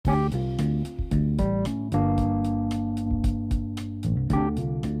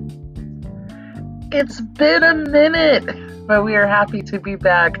It's been a minute, but we are happy to be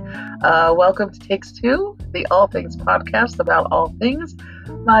back. Welcome to Takes Two, the All Things podcast about all things.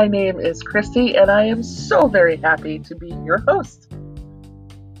 My name is Christy, and I am so very happy to be your host.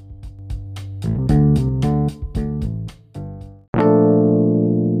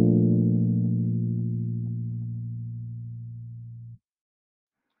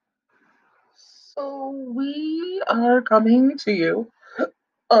 So we are coming to you,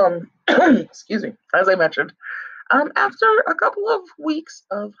 excuse me, as I mentioned, after a couple of weeks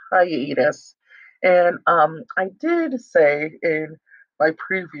of hiatus. And I did say in my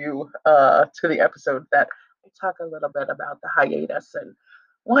preview to the episode that I talk a little bit about the hiatus and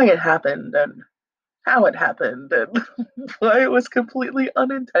why it happened and how it happened and why it was completely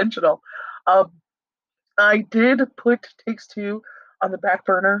unintentional. Um, I did put Takes Two on the back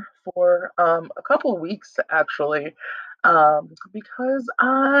burner for a couple of weeks actually, because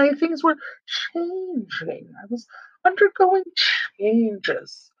I things were changing. I was undergoing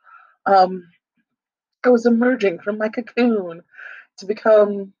changes. Um, I was emerging from my cocoon to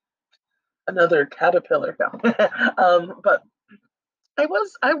become another caterpillar now. But I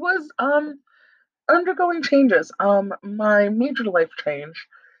was undergoing changes. My major life change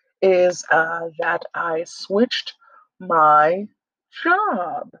is that I switched my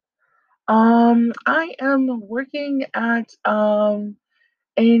job. I am working at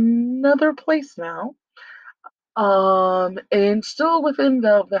another place now. And still within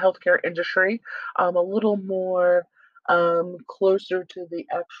the healthcare industry, a little more closer to the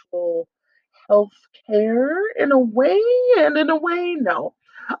actual healthcare in a way, and in a way, no.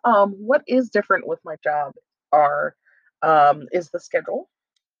 What is different with my job are is the schedule,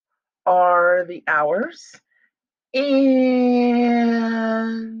 are the hours,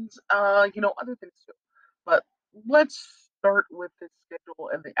 and other things too. But let's start with the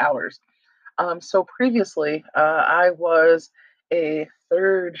schedule and the hours. So previously, I was a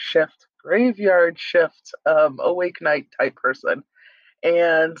third shift, graveyard shift, awake night type person,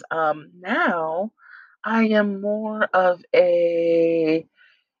 and now I am more of a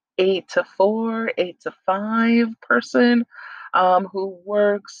 8 to 4, 8 to 5 person, who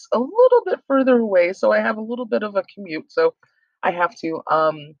works a little bit further away. So I have a little bit of a commute. So I have to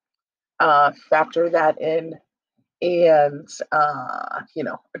factor that in and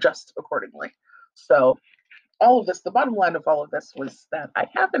adjust accordingly. So all of this, the bottom line of all of this was that I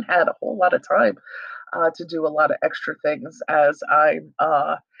haven't had a whole lot of time to do a lot of extra things as I'm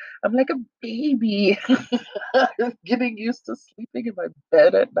like a baby getting used to sleeping in my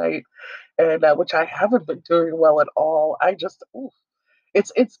bed at night, and which I haven't been doing well at all. I just oof,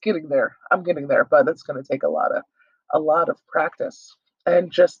 it's getting there. I'm getting there, but it's going to take a lot of practice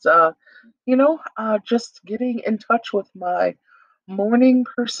and just just getting in touch with my morning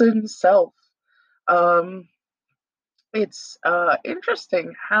person self. Um, it's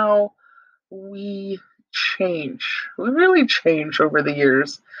interesting how we change. We really change over the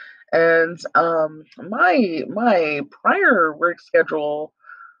years. And my prior work schedule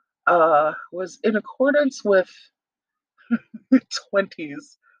was in accordance with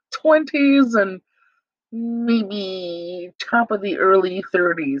 20s, 20s, and maybe top of the early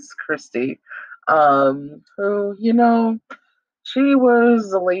 30s, Christy. Who, she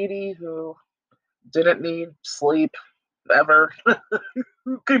was a lady who didn't need sleep ever,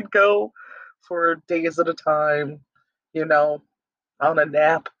 who could go for days at a time, you know, on a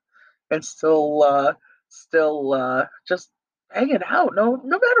nap and still just hanging out. No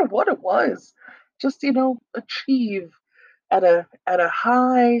matter what it was, just achieve at a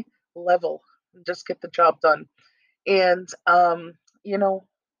high level, and just get the job done. And you know,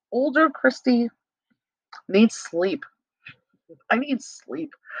 older Christy needs sleep. I need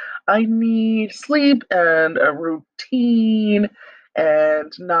sleep. I need sleep and a routine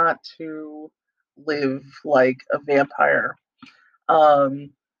and not to live like a vampire.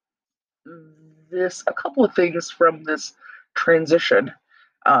 Um, this a couple of things from this transition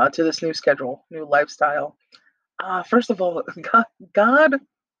to this new schedule, new lifestyle. First of all, God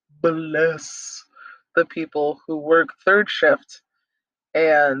bless the people who work third shift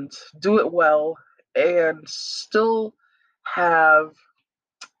and do it well and still have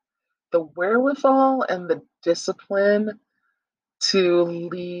the wherewithal and the discipline to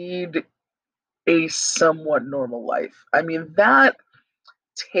lead a somewhat normal life. I mean, that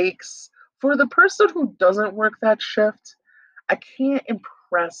takes, for the person who doesn't work that shift, I can't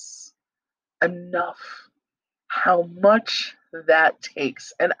impress enough how much that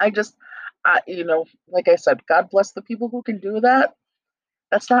takes. And like I said, God bless the people who can do that.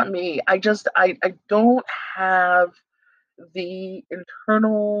 That's not me. I don't have the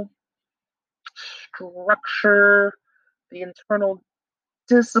internal structure, the internal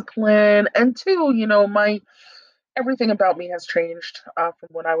discipline, and two, my everything about me has changed from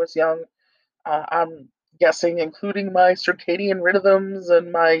when I was young. I'm guessing, including my circadian rhythms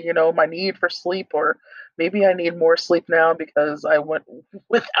and my need for sleep, or maybe I need more sleep now because I went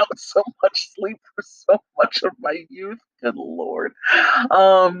without so much sleep for so much of my youth. Good lord.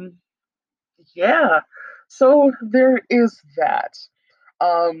 Um, yeah. So there is that.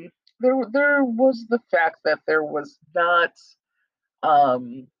 Um, there was the fact that there was not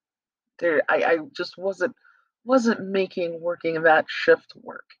um there I just wasn't making working that shift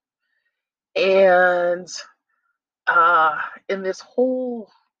work. And uh in this whole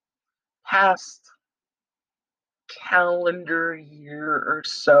past calendar year or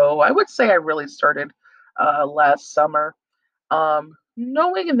so, I would say I really started last summer,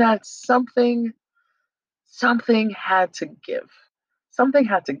 knowing that something had to give. Something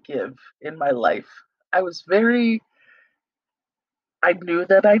had to give in my life. I was very I knew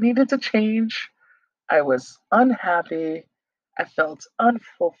that I needed to change. I was unhappy. I felt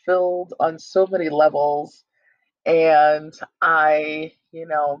unfulfilled on so many levels. And I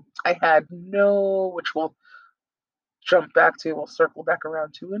had no, which we'll circle back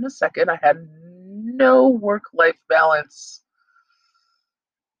around to in a second. I had no work life balance.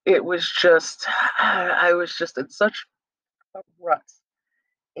 It was just, I was just in such a rut.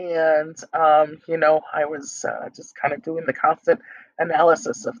 And I was just kind of doing the constant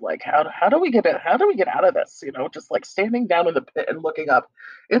analysis of like how do we get out of this, just like standing down in the pit and looking up.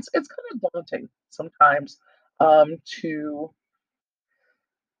 It's kind of daunting sometimes, to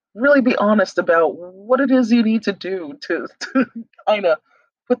really be honest about what it is you need to do to kind of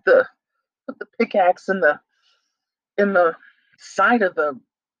put the pickaxe in the side of the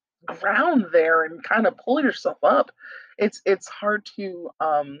ground there and kind of pull yourself up. It's hard to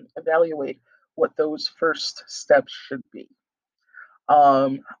evaluate what those first steps should be.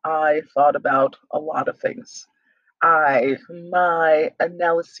 I thought about a lot of things. I My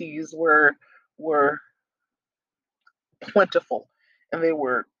analyses were plentiful, and they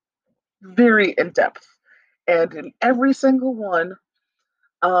were very in depth. And in every single one,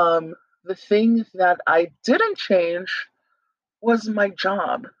 the thing that I didn't change was my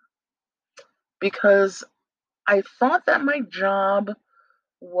job, because I thought that my job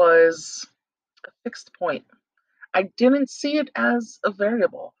was a fixed point. I didn't see it as a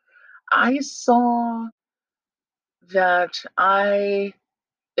variable. I saw that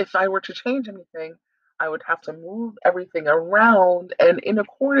if I were to change anything, I would have to move everything around and in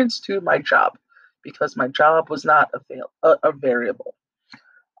accordance to my job, because my job was not a variable.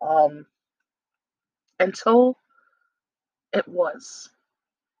 Um, until it was.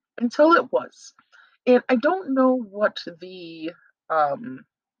 Until it was. And I don't know what the um,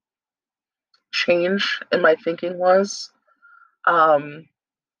 change in my thinking was, um,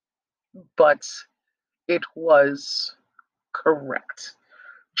 but it was correct.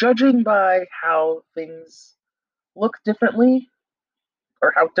 Judging by how things look differently,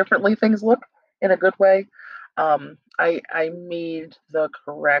 or how differently things look in a good way, I made the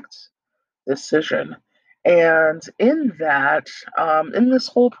correct decision. And in that, in this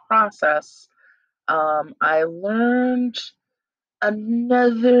whole process, I learned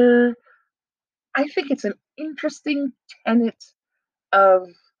another, I think it's an interesting tenet of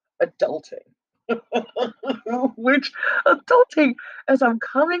adulting. Which adulting, as I'm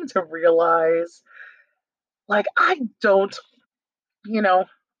coming to realize, like, I don't, you know,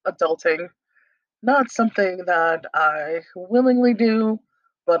 adulting, not something that I willingly do,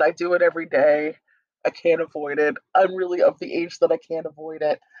 but I do it every day. I can't avoid it. I'm really of the age that I can't avoid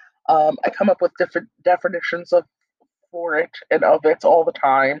it. I come up with different definitions of for it and of it all the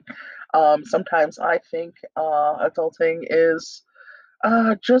time. Sometimes I think adulting is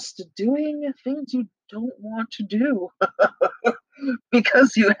just doing things you don't want to do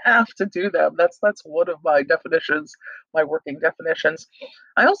because you have to do them. That's one of my definitions, my working definitions.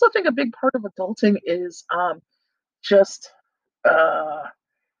 I also think a big part of adulting is just uh,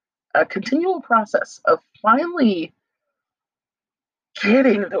 a continual process of finally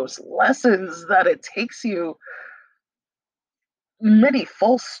getting those lessons that it takes you many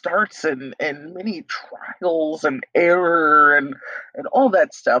false starts and many trials and error and all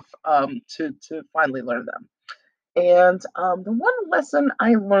that stuff, to finally learn them. And the one lesson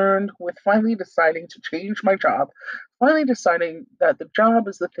I learned with finally deciding to change my job, finally deciding that the job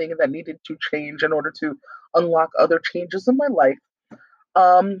is the thing that needed to change in order to unlock other changes in my life,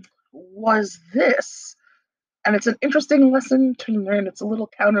 was this. And it's an interesting lesson to learn. It's a little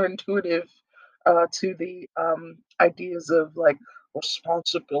counterintuitive to the ideas of like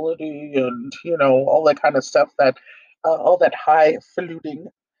responsibility and all that kind of stuff that all that highfalutin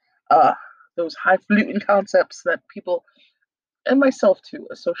uh those highfalutin concepts that people and myself too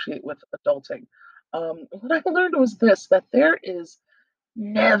associate with adulting. What I learned was this, that there is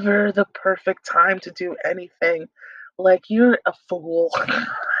never the perfect time to do anything. Like, you're a fool.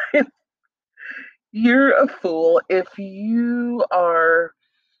 You're a fool if you are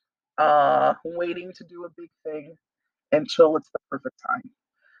waiting to do a big thing until it's the perfect time,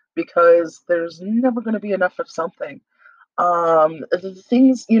 because there's never going to be enough of something. The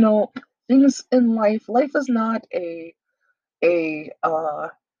things, things in life is not a a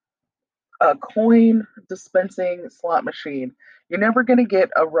coin dispensing slot machine. You're never going to get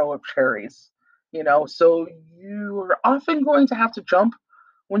a row of cherries, so you're often going to have to jump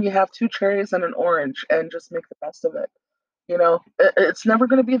when you have two cherries and an orange and just make the best of it. It's never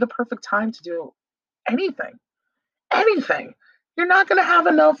going to be the perfect time to do anything. Anything. You're not going to have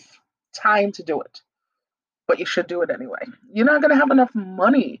enough time to do it, but you should do it anyway. You're not going to have enough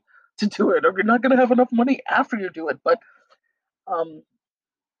money to do it, or you're not going to have enough money after you do it, but um,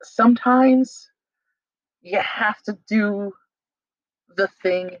 sometimes you have to do the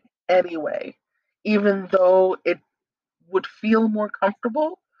thing anyway, even though it would feel more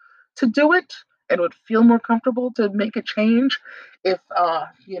comfortable to do it and would feel more comfortable to make a change if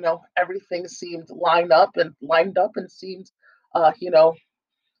everything seemed lined up and seemed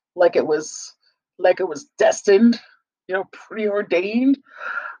like it was destined, preordained.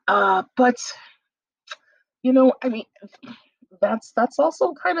 But I mean, that's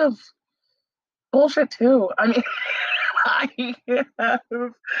also kind of bullshit too. I mean, I have,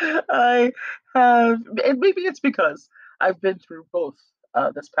 I and maybe it's because I've been through both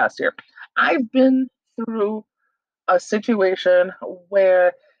this past year. I've been through a situation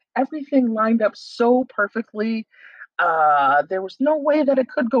where everything lined up so perfectly. There was no way that it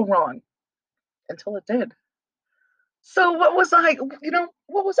could go wrong until it did. So what was I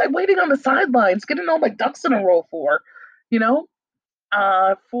waiting on the sidelines, getting all my ducks in a row for? You know,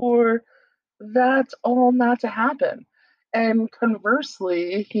 for that all not to happen. And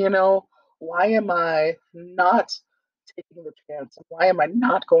conversely, why am I not taking the chance? Why am I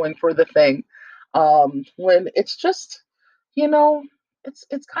not going for the thing? When it's just, you know, it's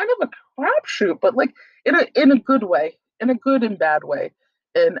kind of a crapshoot, but like in a good way, in a good and bad way.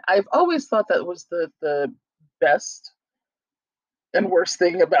 And I've always thought that was the best and worst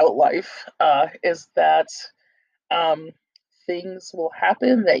thing about life, is that um, things will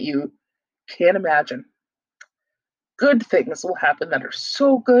happen that you can't imagine. Good things will happen that are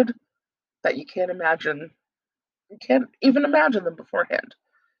so good that you can't even imagine them beforehand.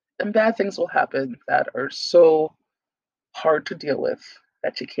 And bad things will happen that are so hard to deal with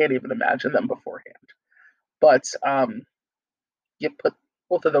that you can't even imagine them beforehand. But you put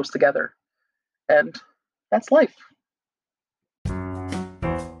both of those together, and that's life.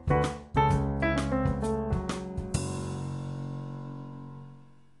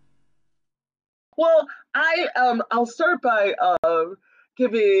 Well, I'll start by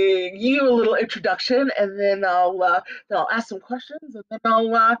giving you a little introduction, and then I'll ask some questions, and then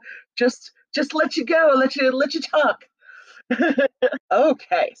I'll just let you go, let you talk.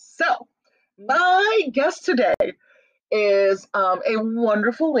 Okay, so my guest today is a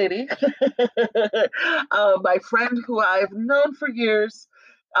wonderful lady, my friend who I've known for years.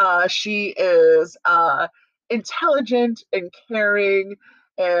 She is intelligent and caring,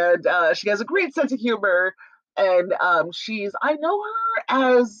 and she has a great sense of humor. And I know her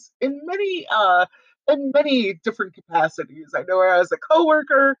as in many different capacities. I know her as a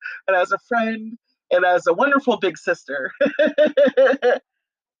coworker, and as a friend, and as a wonderful big sister.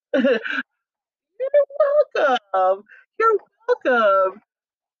 You're welcome. You're welcome.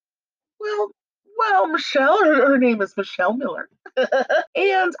 Well, Michelle, her name is Michelle Miller. And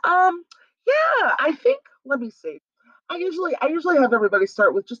yeah, I think, let me see. I usually have everybody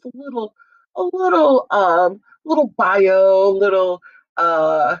start with just a little bio, little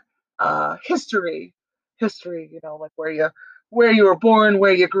uh history. History, like where you were born,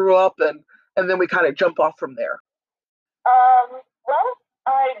 where you grew up, and then we kind of jump off from there. Well,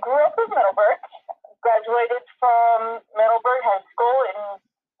 I grew up in Middleburg, graduated from Middleburg High School in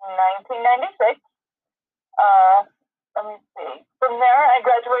 1996. Uh, Let me see. From there, I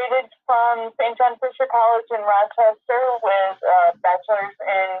graduated from St. John Fisher College in Rochester with a bachelor's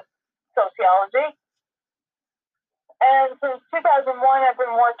in sociology. And since 2001, I've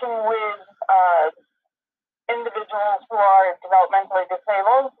been working with individuals who are developmentally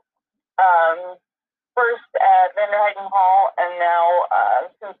disabled. Um, First at Vanderheiden Hall, and now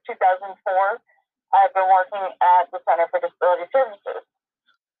since 2004, I've been working at the Center for Disability Services.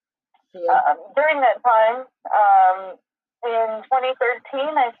 During that time, in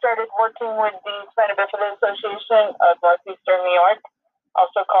 2013, I started working with the Spina Bifida Association of Northeastern New York,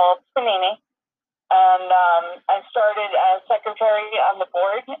 also called SPININI. And I started as secretary on the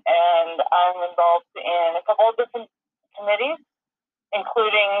board, and I'm involved in a couple of different committees,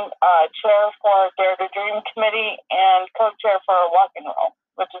 including chair for Dare to Dream Committee and co-chair for Walk and Roll,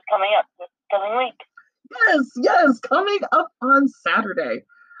 which is coming up this coming week. Yes, coming up on Saturday.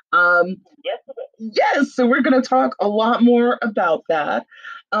 Yes, yes, so we're going to talk a lot more about that.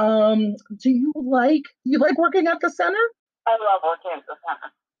 Do you like working at the center? I love working at the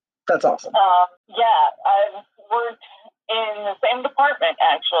center. That's awesome. Yeah, I've worked in the same department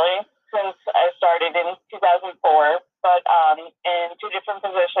actually since I started in 2004, but in two different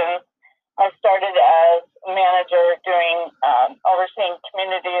positions. I started as manager doing overseeing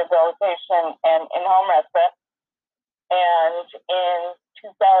community rehabilitation and in-home respite. And in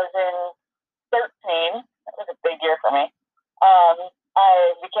 2013, that was a big year for me,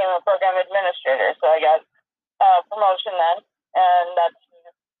 I became a program administrator. So I got a promotion then, and that's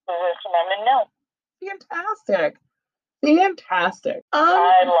the position I'm in now. Fantastic.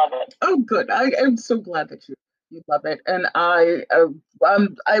 I love it. Oh, good. I am so glad that you love it, and I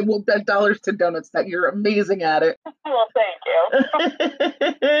will bet dollars to donuts that you're amazing at it. Well, thank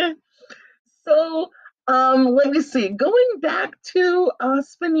you. So, let me see. Going back to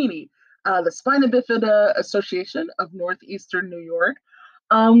SPININI, the Spina Bifida Association of Northeastern New York.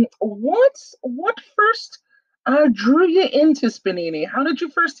 What first drew you into SPININI? How did you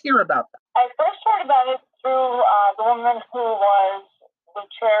first hear about that? I first heard about it through the woman who was the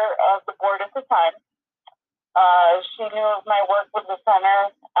chair of the board at the time. She knew of my work with the center.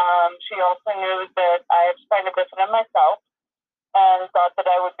 She also knew that I have spina bifida myself and thought that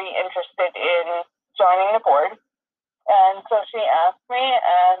I would be interested in joining the board. And so she asked me,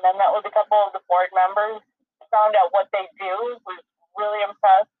 and I met with a couple of the board members, found out what they do, was really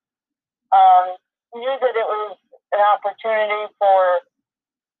impressed. Knew that it was an opportunity for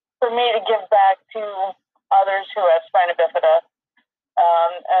me to give back to others who have spina bifida,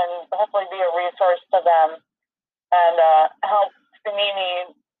 and hopefully be a resource to them and help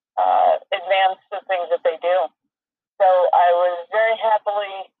SPININI advance the things that they do. So I was very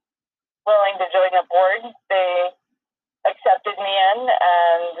happily willing to join the board. They accepted me in,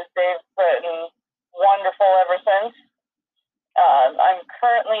 and they've been wonderful ever since. I'm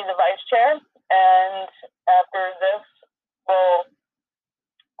currently the vice chair, and after this, we'll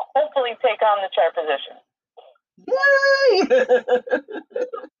hopefully take on the chair position. Yay!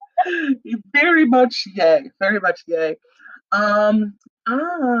 Very much yay. Very much yay.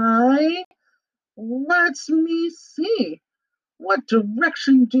 Let me see. What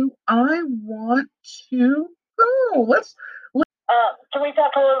direction do I want to go? Can we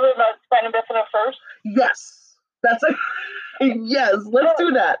talk a little bit about spina bifida first? Yes. Yes, let's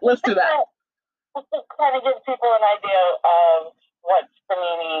do that. Let's do that. Just to kind of give people an idea of what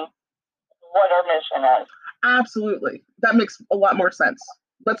SPININI, what our mission is. Absolutely. That makes a lot more sense.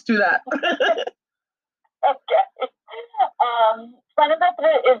 Let's do that. Okay. Spina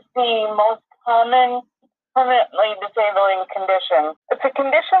bifida is the most common permanently disabling condition. It's a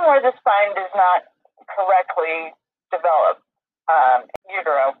condition where the spine does not correctly develop in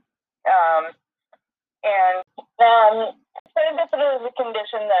utero. Spina bifida is a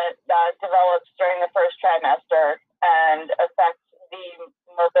condition that develops during the first trimester and affects the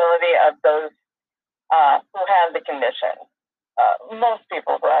mobility of those who have the condition. Most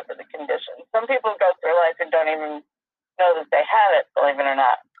people who have the condition. Some people go through life and don't even know that they have it, believe it or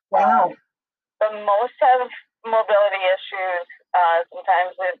not. Wow. But most have mobility issues.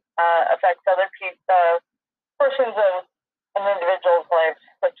 Sometimes it affects other portions of an individual's life,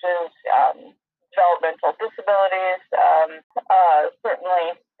 such as developmental disabilities,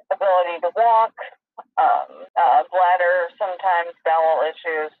 certainly ability to walk, bladder, sometimes bowel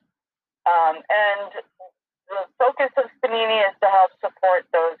issues. And the focus of SPININI is to help support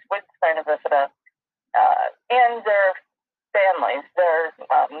those with spina bifida and their families, their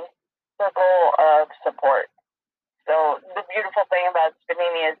circle of support. So the beautiful thing about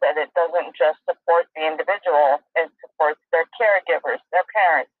SPININI is that it doesn't just support the individual, it supports their caregivers, their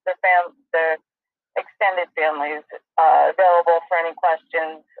parents, their extended families, available for any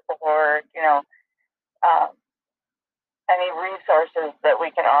questions or, any resources that we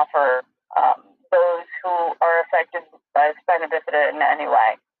can offer those who are affected by spina bifida in any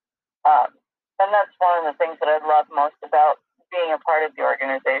way. And that's one of the things that I love most about being a part of the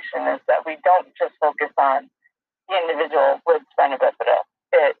organization is that we don't just focus on the individual with spina bifida.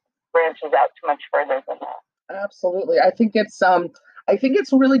 It branches out much further than that. Absolutely. I think it's I think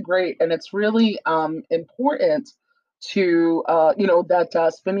it's really great, and it's really important to that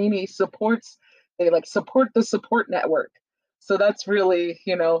Spanini supports. They like support the support network. So that's really,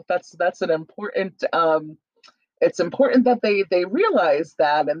 that's an important. It's important that they realize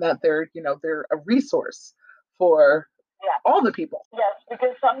that, and that they're a resource for Yeah. all the people. Yes,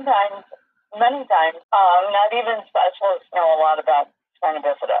 because sometimes, many times, not even specialists know a lot about spina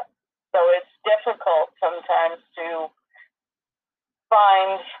bifida. So it's difficult sometimes to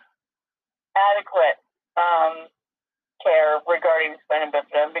find adequate care regarding spina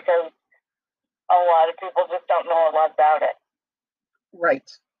bifida because a lot of people just don't know a lot about it. Right,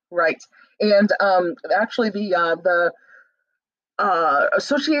 right. And actually, the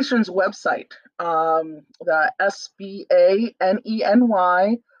association's website, the SBANENY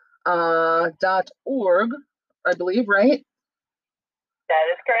 .org, I believe, right? That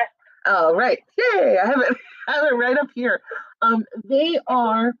is correct. Oh, right. Yay! I have it. I have it right up here. They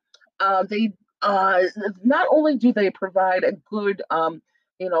are. They not only do they provide a good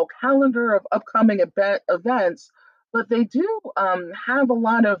calendar of upcoming events, but they do have a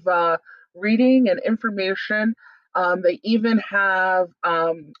lot of reading and information. They even have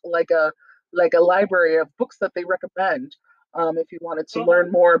like a library of books that they recommend if you wanted to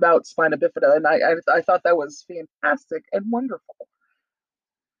learn more about spina bifida, and I thought that was fantastic and wonderful.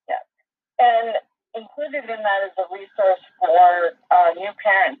 Yeah. And included in that is a resource for new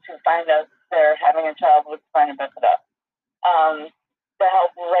parents who find out they're having a child with spina bifida, to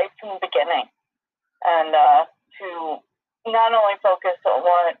help right from the beginning, and to not only focus on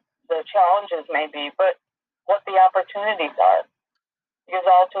what the challenges may be, but what the opportunities are. Because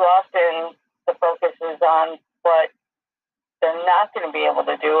all too often the focus is on what they're not going to be able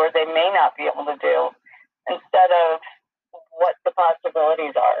to do, or they may not be able to do, instead of what the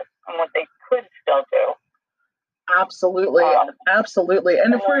possibilities are and what they could still do. Absolutely, absolutely.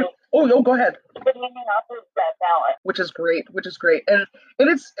 And if we're go ahead. That balance, which is great, and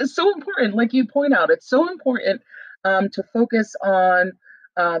it's so important. Like you point out, it's so important to focus on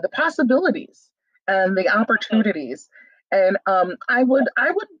the possibilities and the opportunities. And I would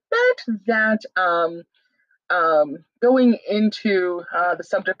bet that going into the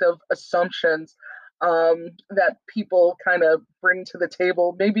subject of assumptions that people kind of bring to the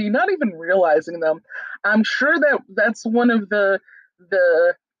table, maybe not even realizing them. I'm sure that that's one of the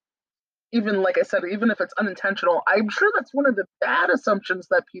even like I said, even if it's unintentional, I'm sure that's one of the bad assumptions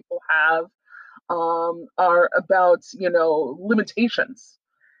that people have are about limitations,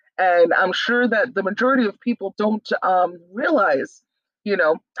 and I'm sure that the majority of people don't realize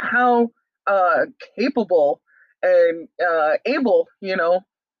how capable and able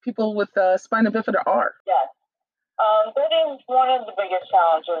people with spina bifida are. Yes. That is one of the biggest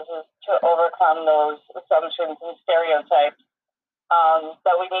challenges, is to overcome those assumptions and stereotypes,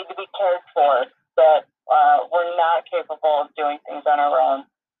 that we need to be cared for, that we're not capable of doing things on our own,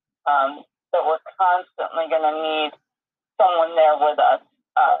 that we're constantly going to need someone there with us.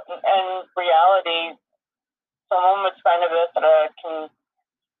 In reality, someone with spina bifida can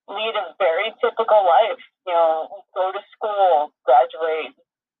lead a very typical life. Go to school, graduate,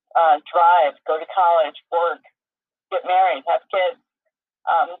 drive, go to college, work, get married, have kids.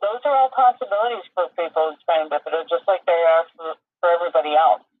 Those are all possibilities for people with spina bifida, just like they are for everybody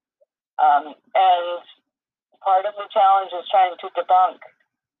else. And part of the challenge is trying to debunk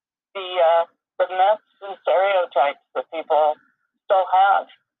the myths and stereotypes that people still have.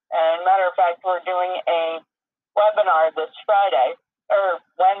 And matter of fact, we're doing a webinar this Friday, or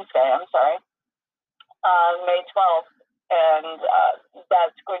Wednesday, I'm sorry, on May 12th, and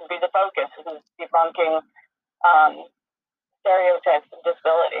that's going to be the focus, is debunking stereotypes and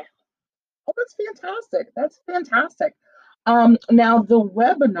disabilities. Oh, that's fantastic. That's fantastic. Now the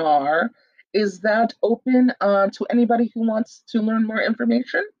webinar, is that open to anybody who wants to learn more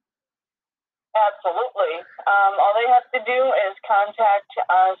information? Absolutely. All they have to do is contact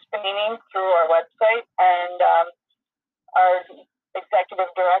Spanini through our website, and our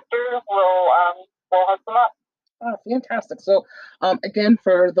executive director will hook them up. Oh, fantastic. So, again,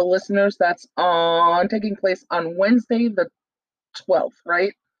 for the listeners, that's on taking place on Wednesday, the 12th,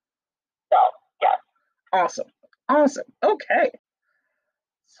 right? So, yes. Awesome. Awesome. Okay.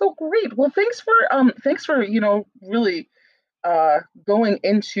 So great. Well, thanks for really going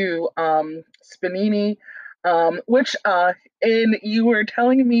into Spanini, which and you were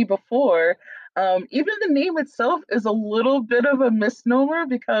telling me before, even the name itself is a little bit of a misnomer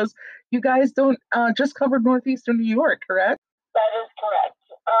because you guys don't just cover Northeastern New York, correct? That is correct.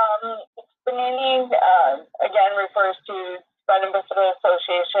 Spanini, again, refers to Spina Bifida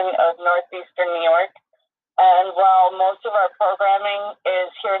Association of Northeastern New York. And while most of our programming is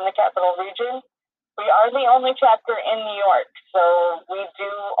here in the capital region, we are the only chapter in New York. So we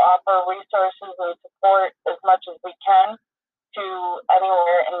do offer resources and support as much as we can to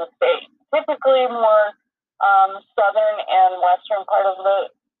anywhere in the state. Typically more southern and western part of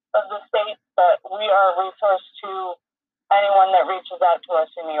the state, but we are a resource to anyone that reaches out to us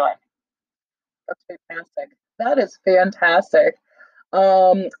in New York. That's fantastic. That is fantastic.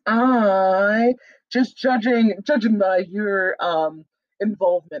 I just judging by your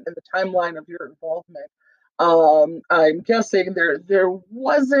involvement and the timeline of your involvement. I'm guessing there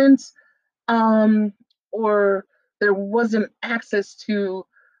wasn't um or there wasn't access to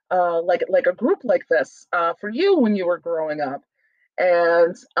like a group like this for you when you were growing up.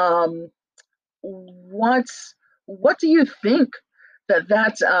 And what what do you think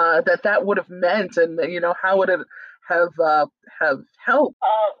that would have meant, and how would it have helped?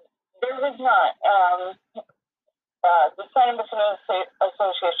 There was not. The Sign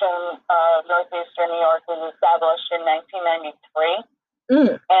Association of Northeastern New York was established in 1993,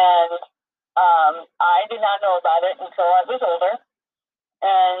 and I did not know about it until I was older,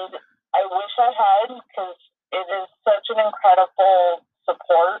 and I wish I had, because it is such an incredible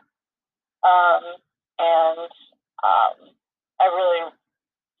support, and I really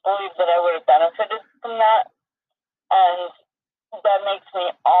believe that I would have benefited from that, and that makes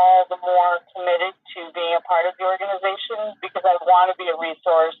me all the more committed to being a part of the organization, because I want to be a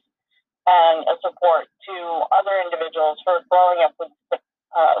resource and a support to other individuals who are growing up with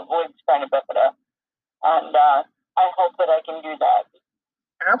spina bifida. And I hope that I can do that.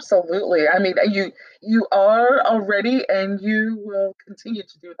 Absolutely. I mean, you are already, and you will continue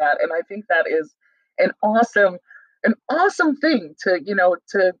to do that. And I think that is an awesome thing to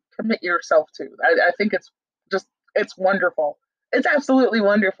commit yourself to. I think it's wonderful. It's absolutely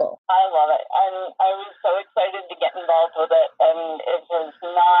wonderful. I love it. I was so excited to get involved with it, and it has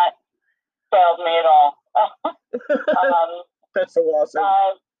not failed me at all. That's so awesome.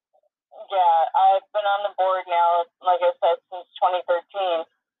 Yeah, I've been on the board now, like I said, since 2013,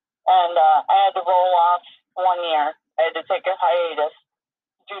 and I had to roll off 1 year. I had to take a hiatus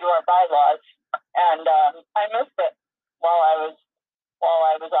due to our bylaws, and I missed it while I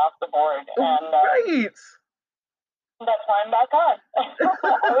was off the board. And right. That's why I'm back on.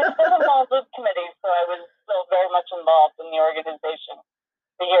 I was still involved with committees, so I was still very much involved in the organization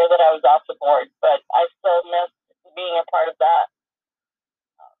the year that I was off the board, but I still missed being a part of that.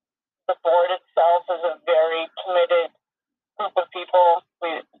 The board itself is a very committed group of people.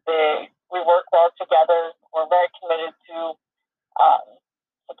 We work well together. We're very committed to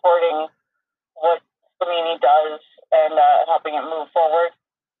supporting what Spanini does and helping it move forward.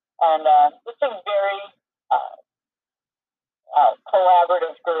 And it's a very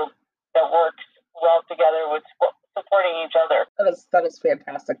collaborative group that works well together with supporting each other. That is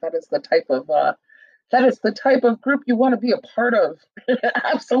fantastic. That is the type of group you want to be a part of.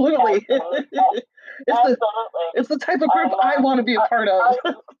 Absolutely. It's the type of group I want to be a part of.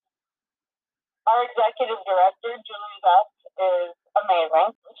 Our executive director, Julie Best, is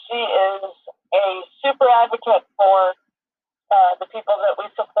amazing. She is a super advocate for the people that we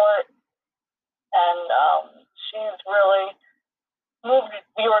support, and she's really moved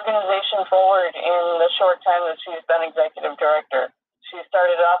the organization forward in the short time that she's been executive director. She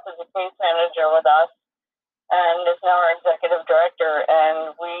started off as a case manager with us and is now our executive director,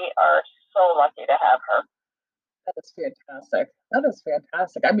 and we are so lucky to have her. That is fantastic. That is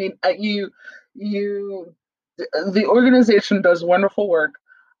fantastic. I mean, the organization does wonderful work.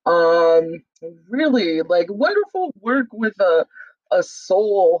 Really, like, wonderful work with a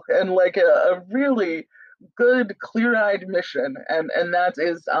soul, and like a really good, clear-eyed mission, and that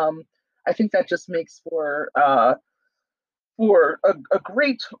is, I think that just makes for a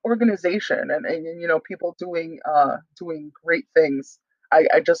great organization, and people doing great things. I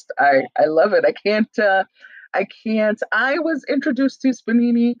love it. I was introduced to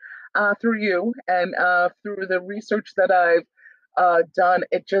Spanini through you, and through the research that I've done.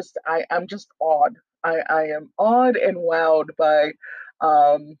 I'm just awed. I am awed and wowed by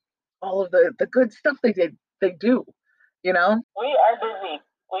all of the good stuff they do. We are busy.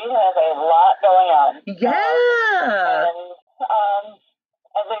 We have a lot going on. Yeah. And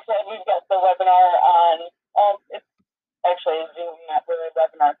as I said, we've got the webinar on. It's actually a Zoom, not really a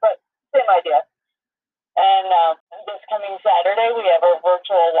webinar, but same idea. And this coming Saturday, we have a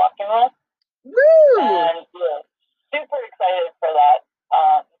virtual walk-in walk. Woo! And we're super excited for that.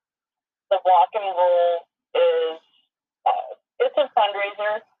 The walk-in roll is it's a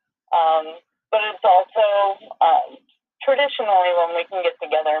fundraiser, but it's also traditionally, when we can get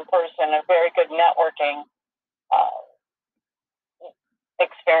together in person, a very good networking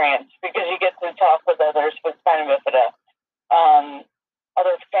experience because you get to talk with others with spina bifida,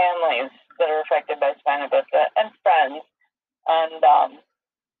 other families that are affected by spina bifida, and friends. And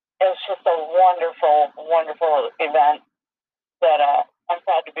it's just a wonderful, wonderful event that I'm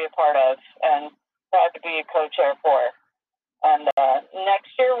proud to be a part of and proud to be a co-chair for. And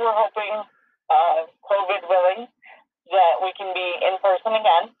next year, we're hoping, COVID willing, that we can be in person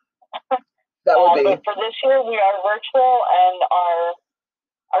again. That would be. But for this year, we are virtual, and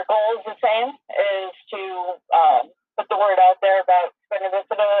our goal is the same: is to put the word out there about spina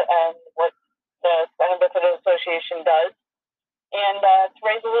bifida and what the Spina Bifida Association does, and to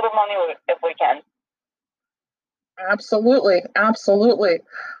raise a little money if we can. Absolutely, absolutely.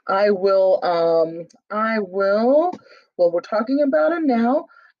 Well, we're talking about it now,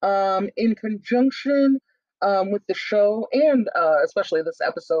 in conjunction with the show and especially this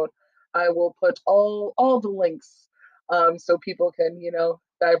episode. I will put all the links so people can,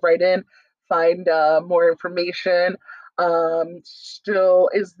 dive right in, find more information. Still,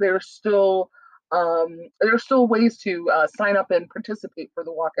 is there still there's still ways to sign up and participate for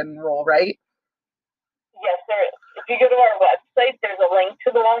the walk and roll, right? Yes, there is. If you go to our website, there's a link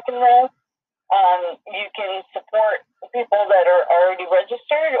to the walk and roll. You can support people that are already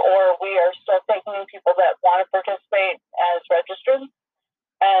registered, or we are still taking people that want to participate as registered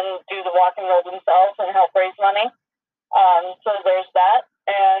and do the walk and roll themselves and help raise money. So there's that.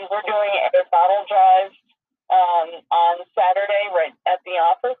 And we're doing a bottle drive on Saturday right at the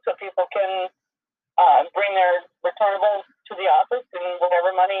office, so people can bring their returnables to the office, and whatever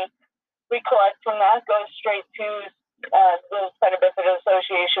money we collect from that goes straight to the Spina Bifida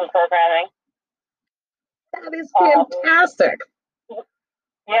Association programming. That is fantastic.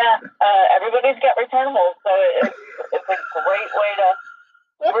 Yeah, everybody's got returnables, so it's a great way to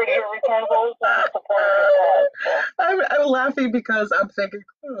bring your returnables and support your cause. I'm laughing because I'm thinking,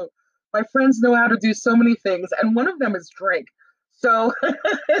 oh, my friends know how to do so many things, and one of them is drink. So there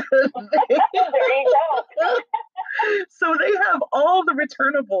you go. So they have all the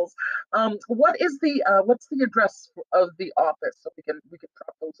returnables. What is what's the address of the office so we can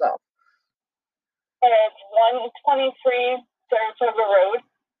drop those off? It's 123 Saratoga Road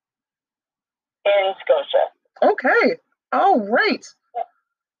in Scotia. Okay. All right.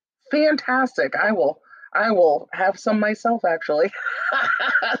 Fantastic. I will have some myself actually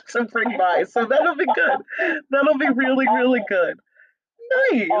to bring by. So that'll be good. That'll be really, really good.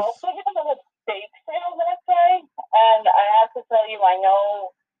 Nice. Also, we have a bake sale that day, and I have to tell you, I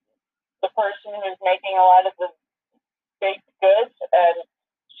know the person who's making a lot of the baked goods, and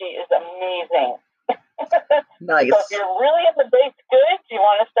she is amazing. Nice. So if you're really into baked goods, you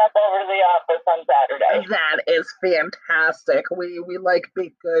want to step over to the office on Saturday. That is fantastic. We like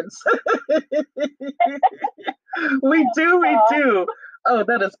baked goods. We do. Oh,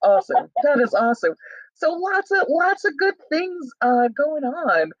 that is awesome. That is awesome. So lots of good things going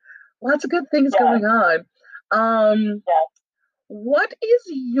on. Lots of good things going on. What is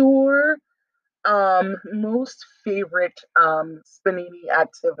your most favorite Spinini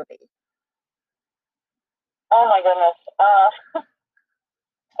activity? Oh my goodness.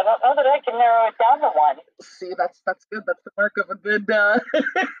 I don't know that I can narrow it down to one. See, that's good. That's the mark of a good. Yeah,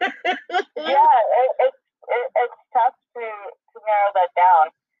 it's tough to narrow that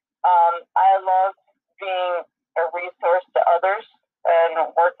down. I love being a resource to others and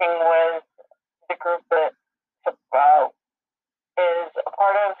working with the group that is a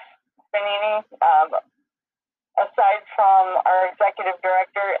part of Spinini. Aside from our executive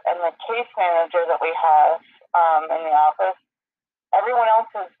director and the case manager that we have in the office, everyone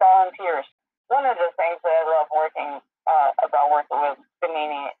else is volunteers. One of the things that I love working with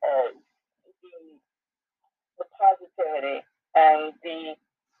Spinini is the positivity and the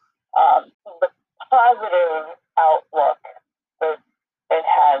positive outlook that it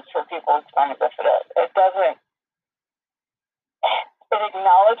has for people with spina bifida. It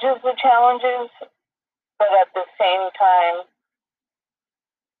acknowledges the challenges, but at the same time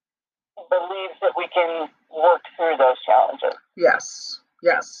believes that we can work through those challenges. Yes.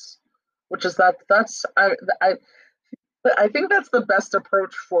 Which is that's I think that's the best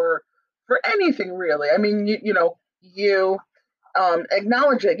approach for anything really. I mean, you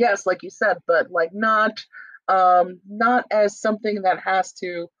acknowledge it, yes, like you said, but like not as something that has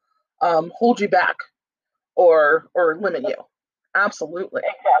to hold you back or limit you. Absolutely.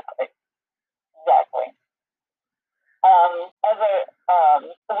 Exactly.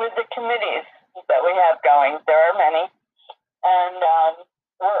 With the committees that we have going, there are many, and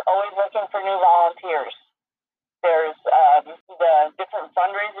we're always looking for new volunteers. There's the different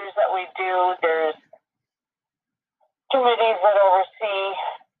fundraisers that we do. There's committees that oversee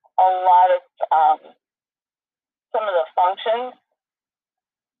a lot of some of the functions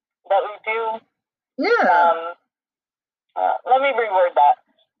that we do. Yeah. Let me reword that.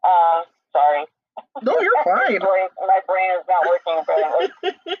 Sorry. No, you're fine. My brain is not working apparently.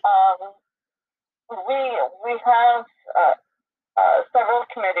 We have several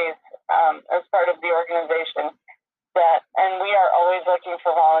committees as part of the organization and we are always looking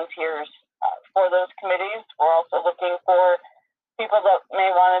for volunteers for those committees. We're also looking for people that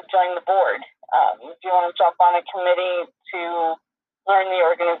may want to join the board. If you want to jump on a committee to learn the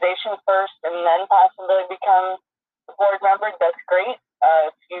organization first and then possibly become a board member, that's great.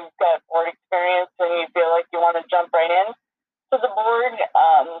 If you've got board experience and you feel like you want to jump right in to the board,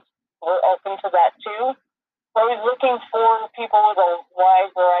 we're open to that too. We're always looking for people with a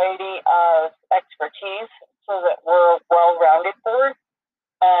wide variety of expertise so that we're a well-rounded board.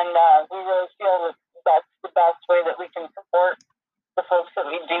 And we really feel that that's the best way that we can support the folks that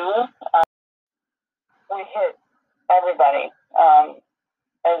we do. We hit everybody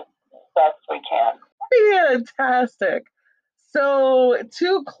as best we can. Fantastic. So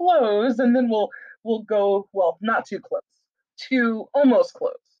to close, and then we'll go, well, not too close, to almost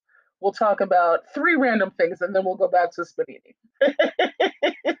close. We'll talk about 3 random things, and then we'll go back to Spanini.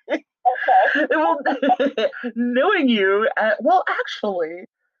 Okay. Well, knowing you, well, actually,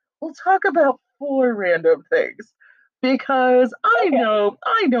 we'll talk about 4 random things because I know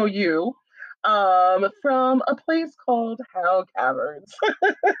you from a place called Howe Caverns.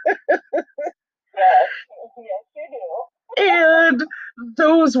 Yes, you do. And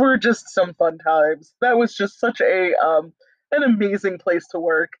those were just some fun times. That was just such an amazing place to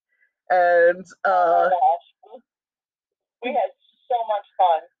work. And oh my gosh. We had so much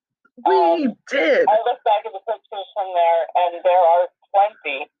fun. We did. I look back at the pictures from there, and there are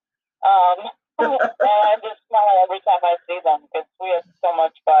plenty. And I just smile every time I see them because we had so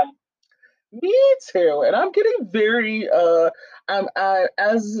much fun. Me too. And I'm getting very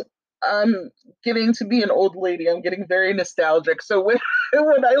as I'm getting to be an old lady, I'm getting very nostalgic. So when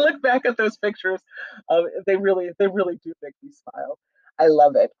when I look back at those pictures, they really do make me smile. I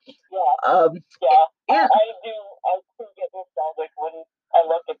love it. Yeah. Yeah. I do get nostalgic when I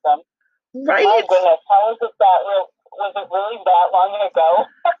look at them. Right? My goodness, how was it was it really that long ago?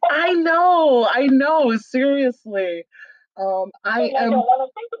 I know, seriously. I don't want to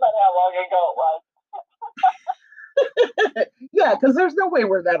think about how long ago it was. Yeah, because there's no way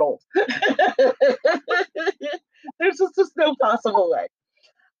we're that old. There's just no possible way.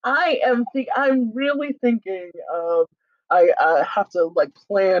 I'm really thinking I have to like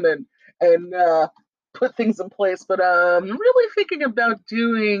plan and put things in place, but I'm really thinking about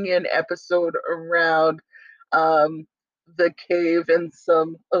doing an episode around the cave and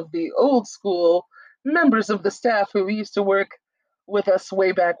some of the old school members of the staff who used to work with us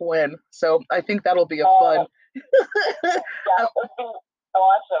way back when. So I think that'll be a fun. That would be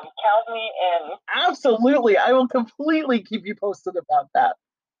awesome. Count me in. Absolutely. I will completely keep you posted about that.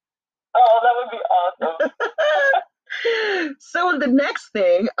 Oh, that would be awesome. So the next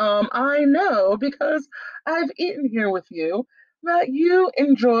thing, I know because I've eaten here with you that you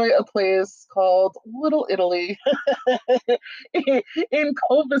enjoy a place called Little Italy in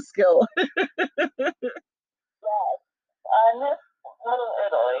Cobleskill. Yes, I miss Little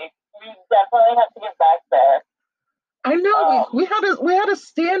Italy. We definitely have to get back there. I know we had a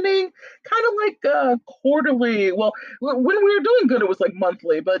standing kind of like quarterly. Well, when we were doing good, it was like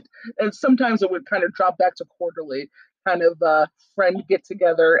monthly, but and sometimes it would kind of drop back to quarterly. Kind of friend get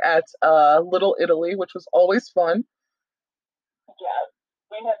together at Little Italy, which was always fun. Yeah,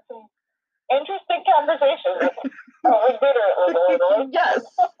 we had some interesting conversations. We did it at Little Italy. Yes,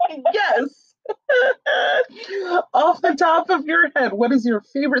 yes. Off the top of your head, what is your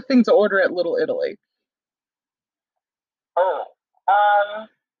favorite thing to order at Little Italy? Oh,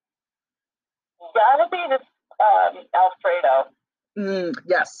 gotta be the Alfredo.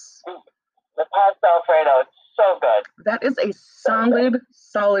 Yes. The pasta Alfredo. It's so good. That is a solid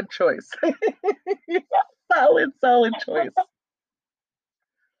choice. Yeah. Solid choice.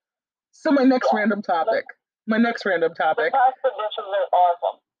 So my next random topic. The pasta dishes are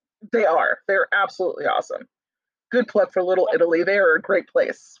awesome. They are. They're absolutely awesome. Good plug for Little Italy. They are a great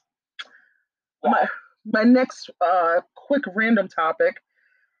place. Yeah. My next quick random topic.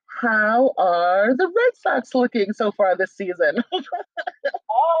 How are the Red Sox looking so far this season? Oh, they're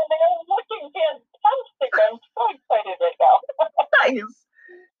looking fantastic. I'm so excited right now.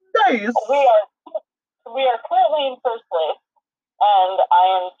 Nice. We are currently in first place, and I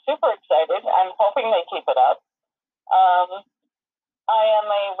am super excited. I'm hoping they keep it up. I am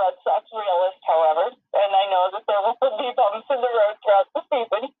a Red Sox realist, however, and I know that there will be bumps in the road throughout the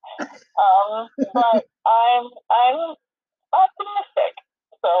season. But I'm optimistic,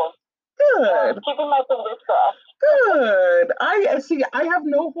 so Good. keeping my fingers crossed. Good. I see. I have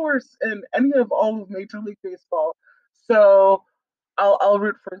no horse in any of all of Major League Baseball, so I'll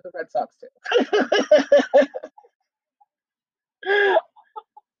root for the Red Sox too.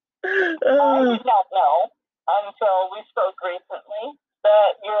 I Uh, did not know until we spoke recently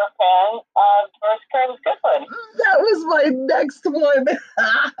that you're a fan of Doris Kearns Goodwin. that was my next one.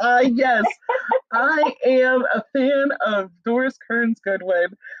 Yes, I am a fan of Doris Kearns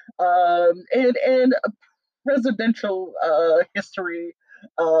Goodwin, and presidential history,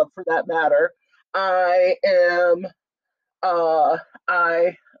 for that matter. I am. I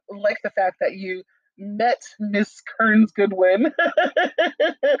like the fact that you met Miss Kearns Goodwin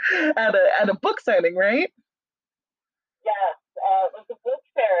at a book signing, right? Yes, it was a book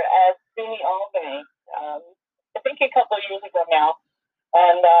fair at SUNY Albany. Um, I think a couple of years ago now,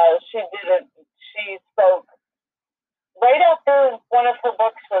 and she did it. She spoke right after one of her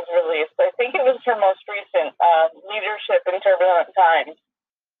books was released. I think it was her most recent, Leadership in Turbulent Times,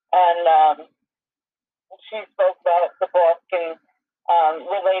 and she spoke about the book and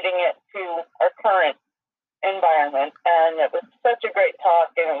relating it to our current environment. And it was such a great talk,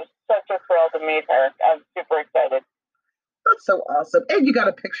 and it was such a thrill to meet her. I'm super excited. That's so awesome. And you got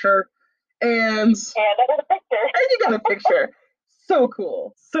a picture. And And I got a picture. you got a picture. So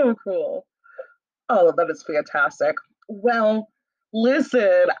cool. So cool. Oh, that is fantastic. Well,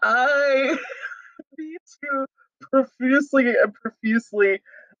 listen, I need to profusely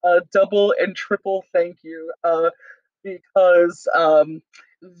double and triple thank you, because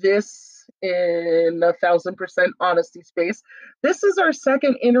this, in 1,000% honesty space, this is our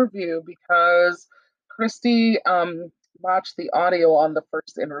second interview because Christy watched the audio on the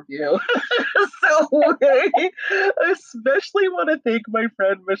first interview. So I especially want to thank my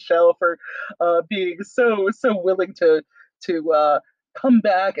friend Michelle for being so willing to come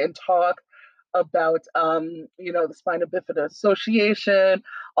back and talk about the Spina Bifida Association,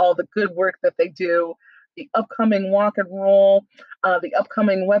 all the good work that they do, the upcoming walk and roll, the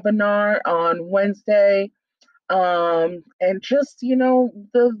upcoming webinar on Wednesday, and just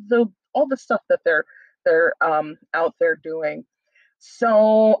the all the stuff that they're out there doing.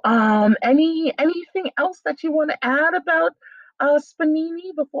 So, anything else that you want to add about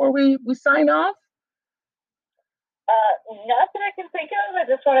Spanini before we sign off? Not that I can think of. I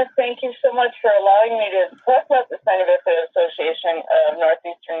just want to thank you so much for allowing me to talk about the Scientific Association of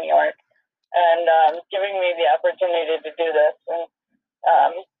Northeastern New York and giving me the opportunity to do this and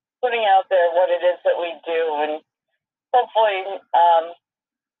putting out there what it is that we do and hopefully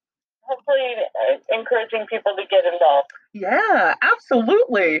encouraging people to get involved. Yeah,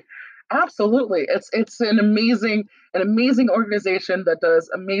 absolutely. Absolutely. It's an amazing organization that does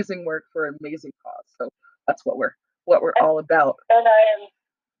amazing work for an amazing cause. So that's what we're all about. And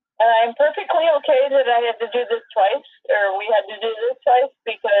I'm perfectly okay that I had to do this twice, or we had to do this twice,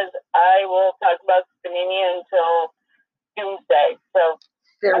 because I will talk about Spanini until doomsday. So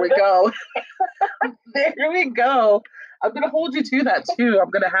there we go. There we go. I'm gonna hold you to that too. I'm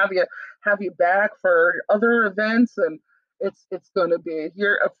gonna have you back for other events, and it's gonna be,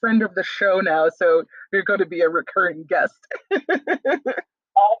 you're a friend of the show now, so you're gonna be a recurring guest. awesome,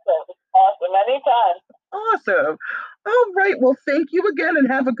 anytime. Awesome. All right. Well, thank you again, and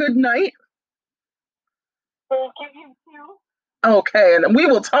have a good night. Thank you too. Okay, and we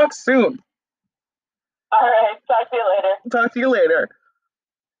will talk soon. All right, talk to you later. Talk to you later.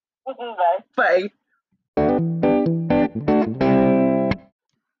 Bye. Bye.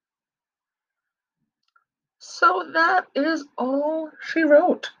 So that is all she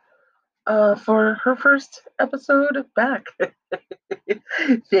wrote for her first episode back.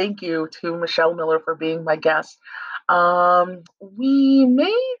 Thank you to Michelle Miller for being my guest. We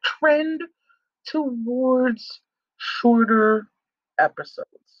may trend towards shorter episodes.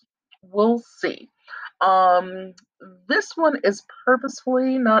 We'll see. Um, this one is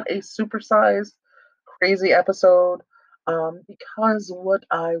purposefully not a supersized, crazy episode, because what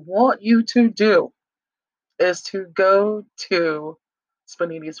I want you to do is to go to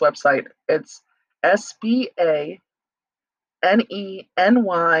Spanini's website. It's SBANENY.org.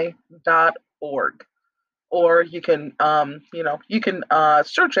 Or you can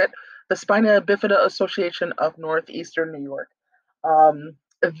search it, the Spina Bifida Association of Northeastern New York. Um,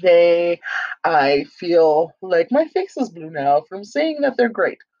 they, I feel like my face is blue now from saying that they're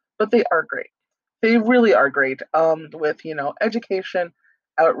great, but they are great. They really are great. With education,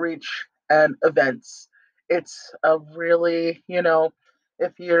 outreach, and events. It's a really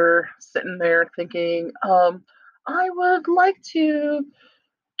if you're sitting there thinking, I would like to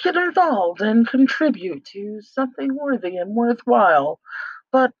get involved and contribute to something worthy and worthwhile,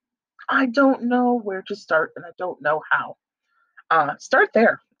 but I don't know where to start and I don't know how. Start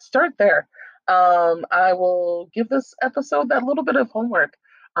there. Start there. I will give this episode that little bit of homework.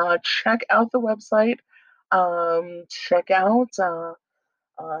 Check out the website. Check out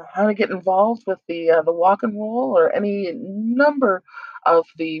how to get involved with the walk and roll or any number of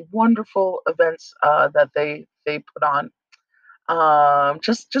the wonderful events that they put on.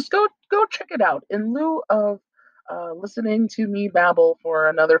 Just go check it out in lieu of listening to me babble for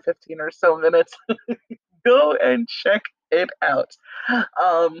another 15 or so minutes. Go and check it out.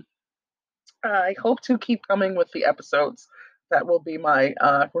 Um, I hope to keep coming with the episodes. That will be my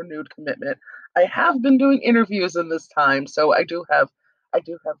renewed commitment. I have been doing interviews in this time, so I do have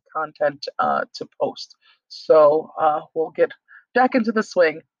content to post. So we'll get back into the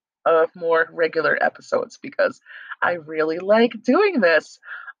swing of more regular episodes because I really like doing this.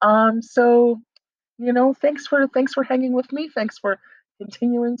 So thanks for hanging with me. Thanks for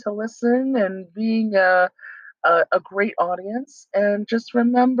continuing to listen and being a great audience. And just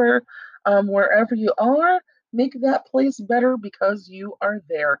remember, wherever you are, make that place better because you are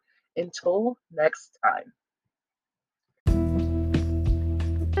there. Until next time.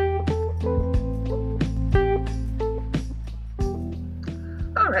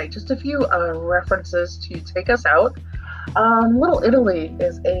 All right, just a few references to take us out. Little Italy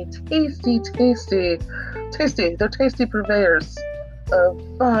is a they're tasty purveyors of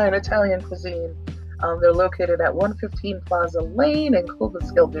fine Italian cuisine. They're located at 115 Plaza Lane in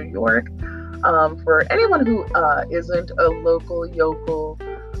Cobleskill, New York. For anyone who isn't a local yokel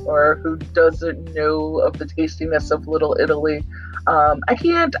or who doesn't know of the tastiness of Little Italy, I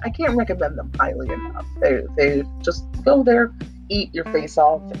can't recommend them highly enough. They just go there, eat your face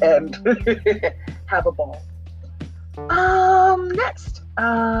off, and have a ball. Next,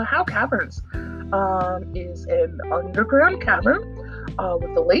 How Caverns is an underground cavern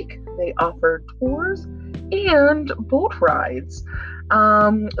with a lake. They offer tours and boat rides.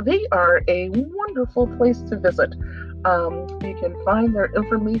 They are a wonderful place to visit. You can find their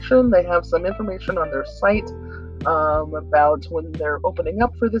information. They have some information on their site about when they're opening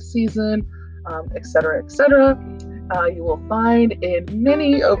up for the season, etc., etc. You will find in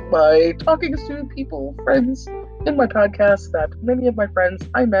many of my talking to people, friends in my podcast, that many of my friends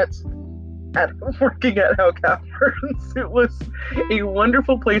I met at working at How Caverns. It was a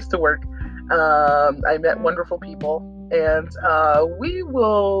wonderful place to work. I met wonderful people, and we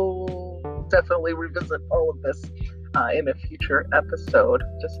will definitely revisit all of this in a future episode.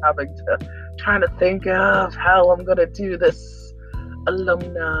 Just trying to think of how I'm gonna do this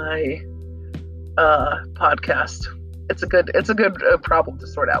alumni podcast. It's a good problem to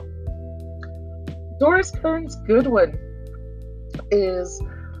sort out. Doris Kearns Goodwin is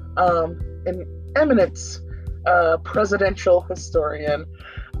an eminent presidential historian.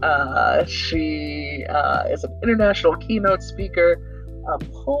 She is an international keynote speaker, a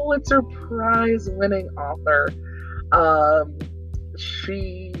Pulitzer Prize winning author.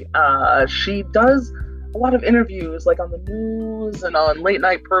 She does a lot of interviews, like on the news and on late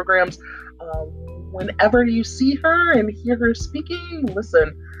night programs. Whenever you see her and hear her speaking,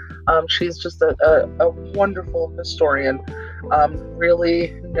 listen. She's just a wonderful historian.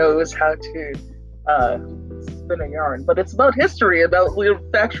 Really knows how to spin a yarn, but it's about history, about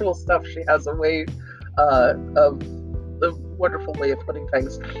factual stuff. She has a wonderful way of putting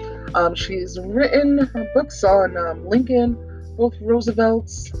things. She's written books on Lincoln, both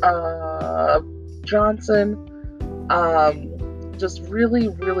Roosevelt's, Johnson, just really,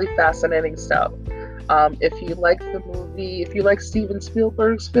 really fascinating stuff. If you like Steven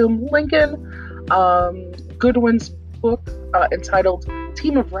Spielberg's film Lincoln, Goodwin's book entitled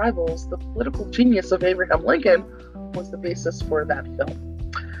Team of Rivals, The Political Genius of Abraham Lincoln, was the basis for that film.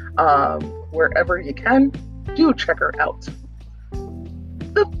 Wherever you can, do check her out.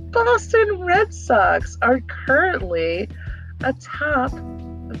 The Boston Red Sox are currently atop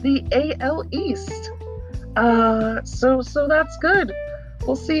the AL East. So that's good.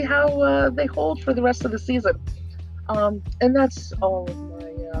 We'll see how they hold for the rest of the season. And that's all of my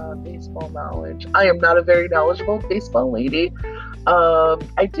baseball knowledge. I am not a very knowledgeable baseball lady.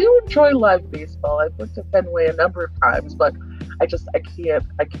 I do enjoy live baseball. I've looked at Fenway a number of times, but I can't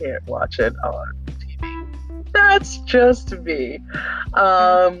watch it on TV. That's just me.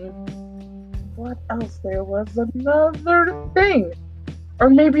 What else? There was another thing. Or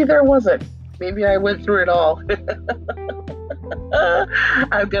maybe there wasn't. Maybe I went through it all.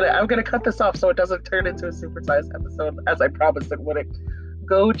 I'm gonna cut this off so it doesn't turn into a supersized episode, as I promised it wouldn't.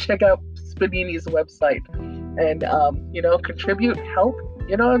 go check out Spanini's website and contribute, help,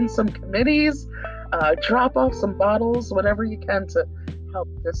 in some committees, drop off some bottles, whatever you can to help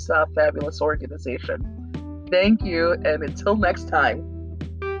this fabulous organization. Thank you, and until next time.